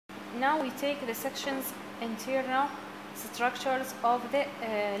Now we take the sections internal structures of the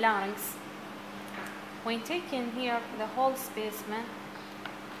larynx. When taking here the whole specimen,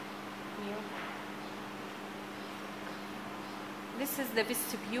 here, this is the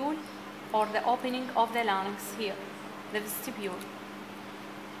vestibule or the opening of the larynx here, the vestibule.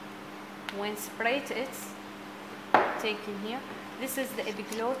 When separate it, taken here, this is the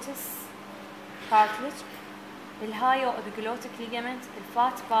epiglottis cartilage, the hyoepiglottic ligament, the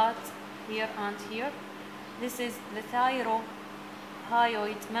fat part here and here. This is the thyroid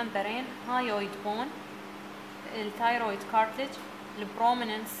membrane, hyoid bone, the thyroid cartilage, the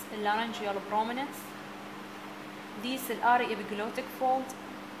prominence, the laryngeal prominence. These are the epiglottic fold,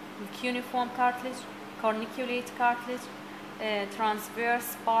 the cuneiform cartilage, corniculate cartilage,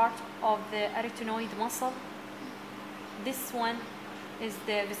 transverse part of the arytenoid muscle. This one is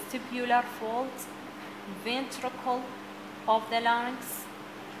the vestibular fold, ventricle of the larynx,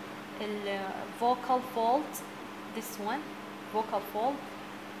 vocal fold, this one, vocal fold.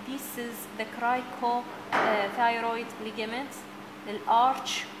 This is the cricothyroid ligament, the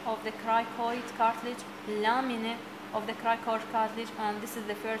arch of the cricoid cartilage, lamina of the cricoid cartilage, and this is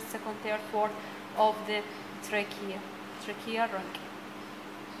the first, second, third, fourth of the tracheal ring.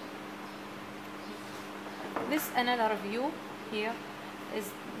 This another view here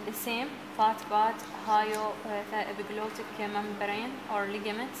is the same fat part, hyoepiglottic membrane or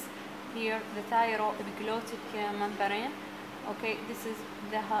ligaments. Here the thyroepiglottic membrane. Okay, this is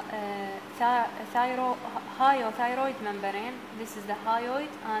the hyothyroid membrane. This is the hyoid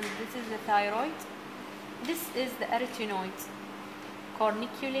and this is the thyroid. This is the arytenoid,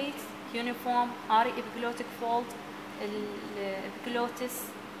 corniculate, cuneiform, epiglottic fold,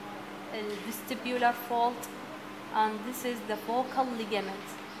 epiglottis, vestibular fold, and this is the vocal ligament.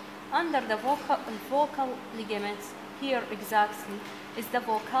 Under the vocal ligament, here exactly, is the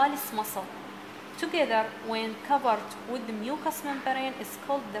vocalis muscle. Together, when covered with the mucous membrane, is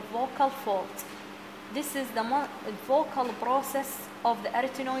called the vocal fold. This is the vocal process of the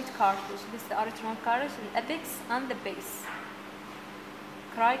arytenoid cartilage. This is the arytenoid cartilage, the apex and the base.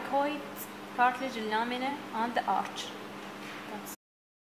 Cricoid cartilage, lamina, and the arch.